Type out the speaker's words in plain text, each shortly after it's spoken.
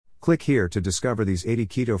Click here to discover these 80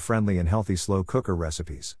 keto-friendly and healthy slow cooker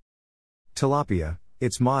recipes. Tilapia,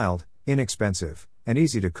 it's mild, inexpensive, and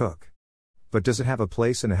easy to cook. But does it have a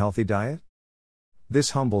place in a healthy diet?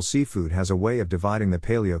 This humble seafood has a way of dividing the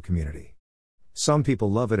paleo community. Some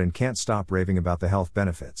people love it and can't stop raving about the health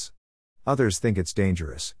benefits. Others think it's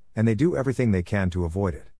dangerous, and they do everything they can to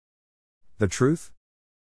avoid it. The truth?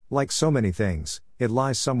 Like so many things, it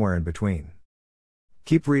lies somewhere in between.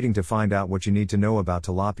 Keep reading to find out what you need to know about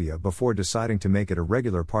tilapia before deciding to make it a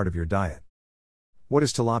regular part of your diet. What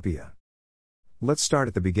is tilapia? Let's start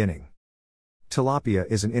at the beginning. Tilapia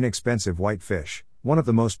is an inexpensive white fish, one of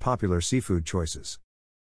the most popular seafood choices.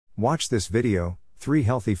 Watch this video, 3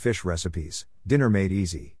 healthy fish recipes, dinner made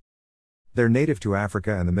easy. They're native to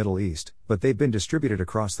Africa and the Middle East, but they've been distributed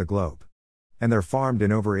across the globe. And they're farmed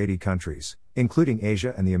in over 80 countries, including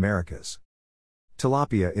Asia and the Americas.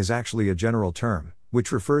 Tilapia is actually a general term,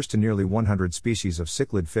 which refers to nearly 100 species of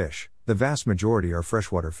cichlid fish. The vast majority are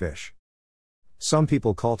freshwater fish. Some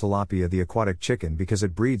people call tilapia the aquatic chicken because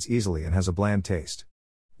it breeds easily and has a bland taste.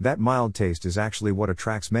 That mild taste is actually what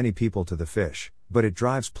attracts many people to the fish, but it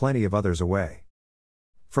drives plenty of others away.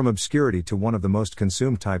 From obscurity to one of the most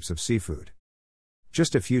consumed types of seafood.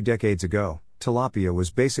 Just a few decades ago, tilapia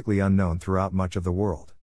was basically unknown throughout much of the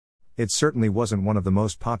world. It certainly wasn't one of the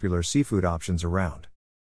most popular seafood options around.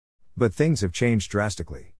 But things have changed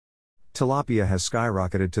drastically. Tilapia has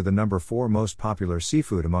skyrocketed to the number 4 most popular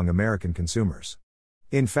seafood among American consumers.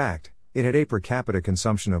 In fact, it had a per capita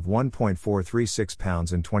consumption of 1.436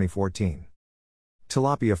 pounds in 2014.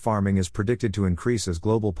 Tilapia farming is predicted to increase as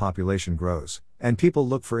global population grows, and people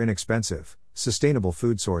look for inexpensive, sustainable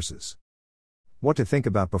food sources. What to think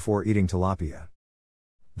about before eating tilapia?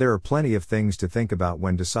 There are plenty of things to think about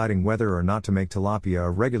when deciding whether or not to make tilapia a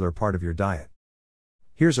regular part of your diet.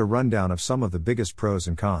 Here's a rundown of some of the biggest pros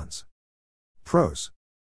and cons. Pros.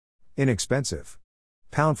 Inexpensive.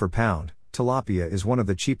 Pound for pound, tilapia is one of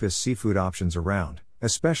the cheapest seafood options around,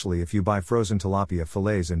 especially if you buy frozen tilapia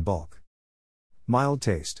fillets in bulk. Mild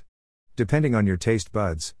taste. Depending on your taste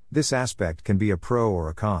buds, this aspect can be a pro or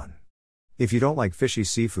a con. If you don't like fishy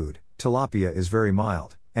seafood, tilapia is very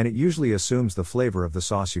mild, and it usually assumes the flavor of the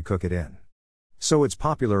sauce you cook it in. So it's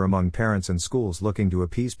popular among parents and schools looking to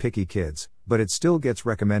appease picky kids, but it still gets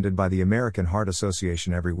recommended by the American Heart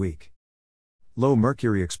Association every week. Low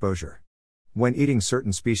mercury exposure. When eating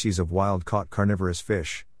certain species of wild-caught carnivorous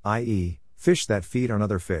fish, i.e., fish that feed on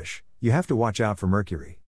other fish, you have to watch out for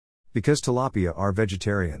mercury. Because tilapia are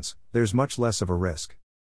vegetarians, there's much less of a risk.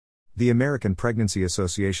 The American Pregnancy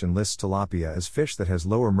Association lists tilapia as fish that has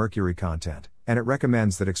lower mercury content, and it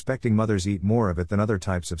recommends that expecting mothers eat more of it than other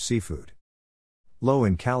types of seafood. Low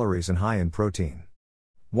in calories and high in protein.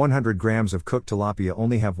 100 grams of cooked tilapia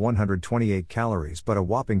only have 128 calories but a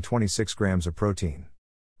whopping 26 grams of protein.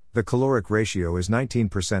 The caloric ratio is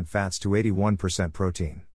 19% fats to 81%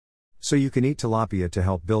 protein. So you can eat tilapia to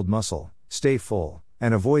help build muscle, stay full,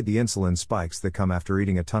 and avoid the insulin spikes that come after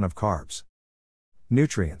eating a ton of carbs.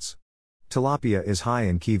 Nutrients. Tilapia is high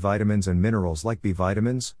in key vitamins and minerals like B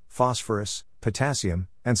vitamins, phosphorus, potassium,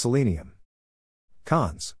 and selenium.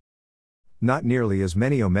 Cons. Not nearly as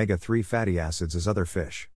many omega-3 fatty acids as other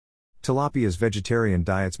fish. Tilapia's vegetarian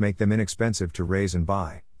diets make them inexpensive to raise and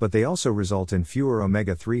buy, but they also result in fewer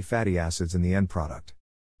omega-3 fatty acids in the end product.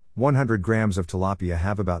 100 grams of tilapia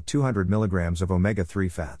have about 200 milligrams of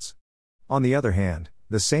omega-3 fats. On the other hand,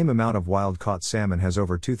 the same amount of wild-caught salmon has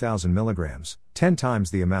over 2,000 milligrams, 10 times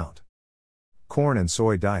the amount. Corn and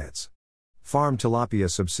soy diets. Farmed tilapia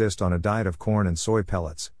subsist on a diet of corn and soy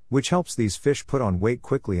pellets, which helps these fish put on weight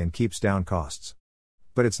quickly and keeps down costs.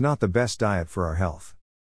 But it's not the best diet for our health.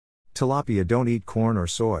 Tilapia don't eat corn or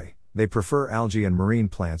soy, they prefer algae and marine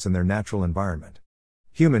plants in their natural environment.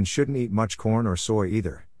 Humans shouldn't eat much corn or soy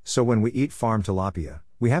either, so when we eat farmed tilapia,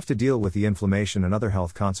 we have to deal with the inflammation and other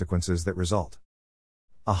health consequences that result.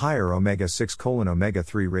 A higher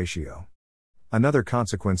omega-6:omega-3 ratio. Another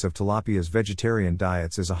consequence of tilapia's vegetarian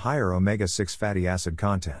diets is a higher omega-6 fatty acid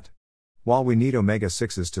content. While we need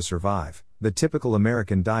omega-6s to survive, the typical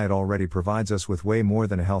American diet already provides us with way more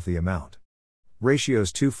than a healthy amount.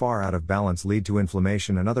 Ratios too far out of balance lead to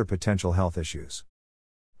inflammation and other potential health issues.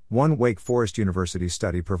 One Wake Forest University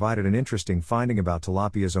study provided an interesting finding about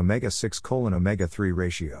tilapia's omega-6:omega-3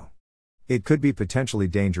 ratio. It could be potentially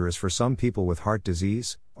dangerous for some people with heart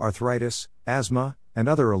disease, arthritis, asthma, and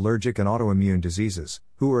other allergic and autoimmune diseases,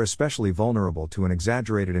 who are especially vulnerable to an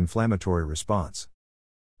exaggerated inflammatory response.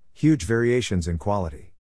 Huge variations in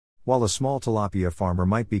quality. While a small tilapia farmer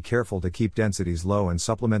might be careful to keep densities low and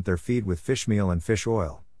supplement their feed with fish meal and fish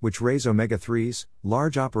oil, which raise omega-3s,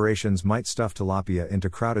 large operations might stuff tilapia into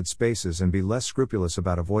crowded spaces and be less scrupulous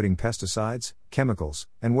about avoiding pesticides, chemicals,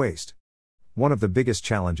 and waste. One of the biggest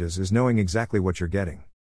challenges is knowing exactly what you're getting.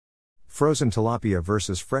 Frozen tilapia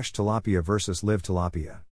versus fresh tilapia versus live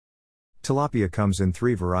tilapia. Tilapia comes in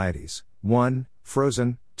 3 varieties: 1,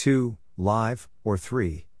 frozen, 2, live, or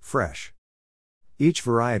 3, fresh. Each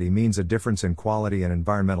variety means a difference in quality and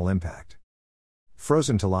environmental impact.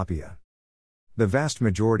 Frozen tilapia. The vast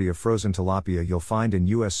majority of frozen tilapia you'll find in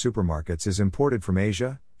U.S. supermarkets is imported from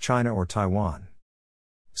Asia, China, or Taiwan.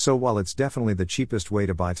 So while it's definitely the cheapest way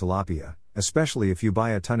to buy tilapia, especially if you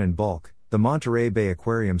buy a ton in bulk, the Monterey Bay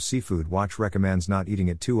Aquarium Seafood Watch recommends not eating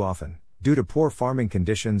it too often, due to poor farming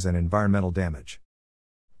conditions and environmental damage.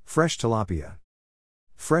 Fresh tilapia.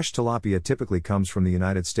 Fresh tilapia typically comes from the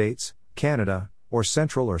United States, Canada, or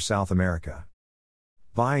Central or South America.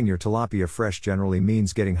 Buying your tilapia fresh generally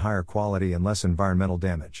means getting higher quality and less environmental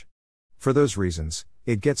damage. For those reasons,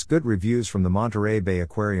 it gets good reviews from the Monterey Bay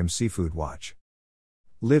Aquarium Seafood Watch.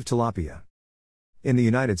 Live tilapia. In the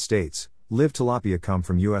United States, live tilapia come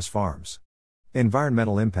from U.S. farms.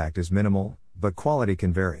 Environmental impact is minimal, but quality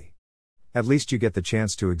can vary. At least you get the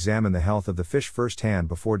chance to examine the health of the fish firsthand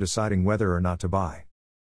before deciding whether or not to buy.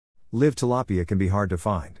 Live tilapia can be hard to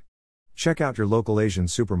find. Check out your local Asian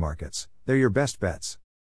supermarkets, they're your best bets.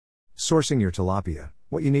 Sourcing your tilapia,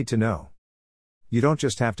 what you need to know. You don't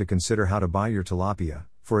just have to consider how to buy your tilapia,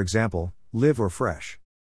 for example, live or fresh.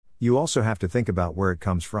 You also have to think about where it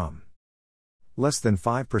comes from. Less than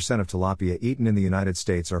 5% of tilapia eaten in the United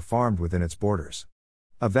States are farmed within its borders.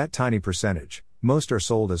 Of that tiny percentage, most are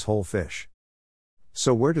sold as whole fish.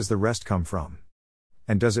 So where does the rest come from?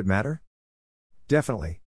 And does it matter?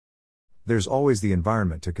 Definitely. There's always the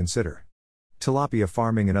environment to consider. Tilapia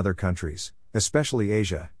farming in other countries, especially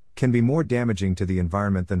Asia, can be more damaging to the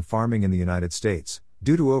environment than farming in the United States,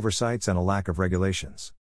 due to oversights and a lack of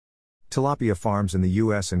regulations. Tilapia farms in the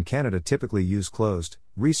US and Canada typically use closed,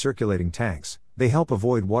 recirculating tanks. They help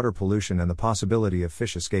avoid water pollution and the possibility of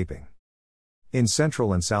fish escaping. In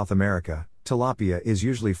Central and South America, tilapia is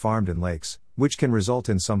usually farmed in lakes, which can result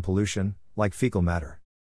in some pollution, like fecal matter.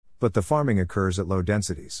 But the farming occurs at low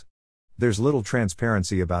densities. There's little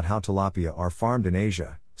transparency about how tilapia are farmed in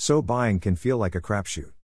Asia, so buying can feel like a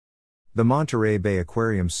crapshoot. The Monterey Bay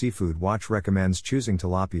Aquarium Seafood Watch recommends choosing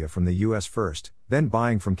tilapia from the US first, then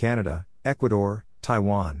buying from Canada, Ecuador,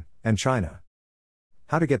 Taiwan, and China.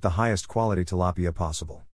 How to get the highest quality tilapia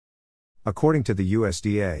possible. According to the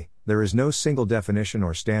USDA, there is no single definition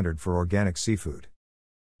or standard for organic seafood.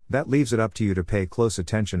 That leaves it up to you to pay close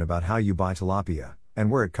attention about how you buy tilapia,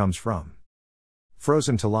 and where it comes from.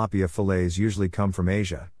 Frozen tilapia fillets usually come from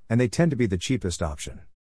Asia, and they tend to be the cheapest option.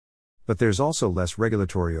 But there's also less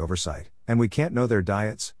regulatory oversight, and we can't know their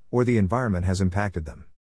diets, or the environment has impacted them.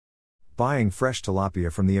 Buying fresh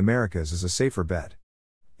tilapia from the Americas is a safer bet.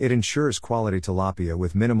 It ensures quality tilapia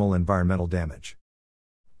with minimal environmental damage.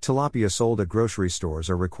 Tilapia sold at grocery stores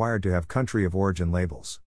are required to have country of origin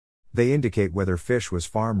labels. They indicate whether fish was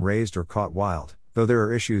farm-raised or caught wild, though there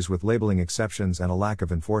are issues with labeling exceptions and a lack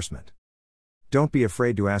of enforcement. Don't be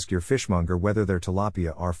afraid to ask your fishmonger whether their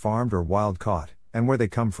tilapia are farmed or wild-caught, and where they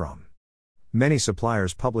come from. Many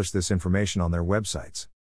suppliers publish this information on their websites.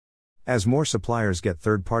 As more suppliers get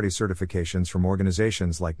third-party certifications from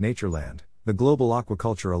organizations like Natureland, the Global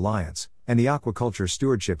Aquaculture Alliance, and the Aquaculture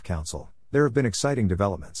Stewardship Council, there have been exciting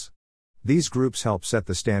developments. These groups help set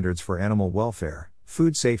the standards for animal welfare,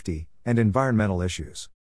 food safety, and environmental issues.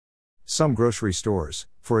 Some grocery stores,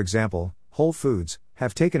 for example, Whole Foods,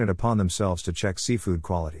 have taken it upon themselves to check seafood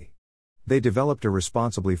quality. They developed a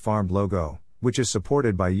responsibly farmed logo, which is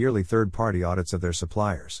supported by yearly third-party audits of their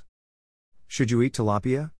suppliers. Should you eat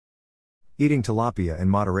tilapia? Eating tilapia in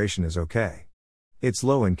moderation is okay. It's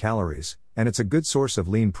low in calories, and it's a good source of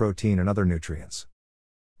lean protein and other nutrients.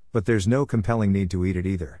 But there's no compelling need to eat it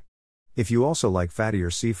either. If you also like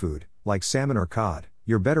fattier seafood, like salmon or cod,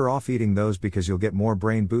 you're better off eating those because you'll get more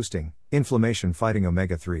brain-boosting, inflammation-fighting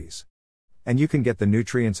omega-3s. And you can get the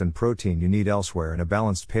nutrients and protein you need elsewhere in a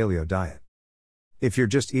balanced paleo diet. If you're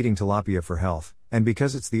just eating tilapia for health, and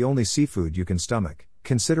because it's the only seafood you can stomach,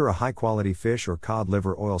 consider a high-quality fish or cod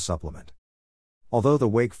liver oil supplement. Although the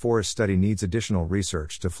Wake Forest study needs additional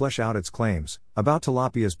research to flesh out its claims about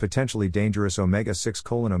tilapia's potentially dangerous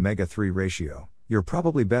omega-6:omega-3 ratio, you're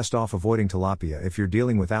probably best off avoiding tilapia if you're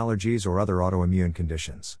dealing with allergies or other autoimmune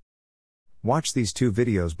conditions. Watch these 2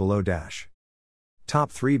 videos below.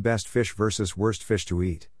 Top 3 best fish versus worst fish to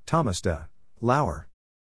eat, Thomas de Lauer.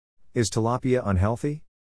 Is tilapia unhealthy?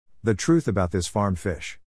 The truth about this farmed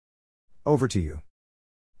fish. Over to you.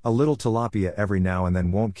 A little tilapia every now and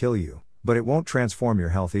then won't kill you, but it won't transform your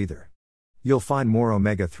health either. You'll find more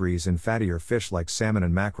omega-3s in fattier fish like salmon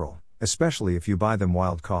and mackerel, especially if you buy them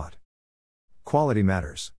wild caught. Quality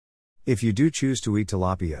matters. If you do choose to eat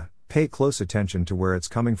tilapia, pay close attention to where it's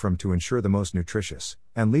coming from to ensure the most nutritious,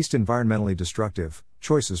 and least environmentally destructive,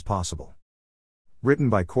 choices possible. Written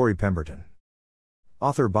by Corey Pemberton.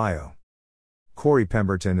 Author bio. Corey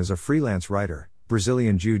Pemberton is a freelance writer,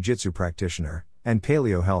 Brazilian Jiu-Jitsu practitioner, and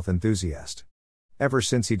paleo health enthusiast. Ever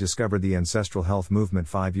since he discovered the ancestral health movement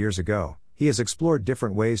 5 years ago, he has explored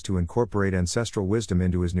different ways to incorporate ancestral wisdom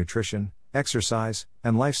into his nutrition, exercise,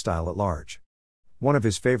 and lifestyle at large. One of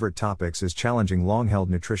his favorite topics is challenging long-held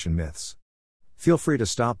nutrition myths. Feel free to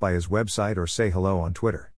stop by his website or say hello on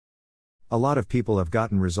Twitter. A lot of people have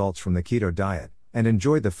gotten results from the keto diet, and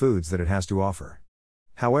enjoyed the foods that it has to offer.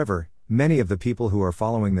 However, many of the people who are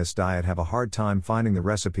following this diet have a hard time finding the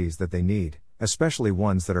recipes that they need, especially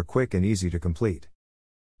ones that are quick and easy to complete.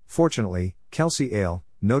 Fortunately, Kelsey Ale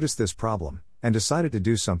noticed this problem, and decided to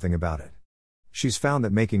do something about it. She's found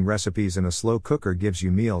that making recipes in a slow cooker gives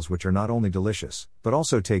you meals which are not only delicious, but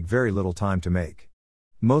also take very little time to make.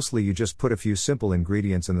 Mostly you just put a few simple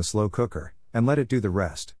ingredients in the slow cooker, and let it do the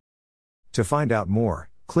rest. To find out more,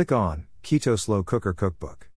 click on Keto Slow Cooker Cookbook.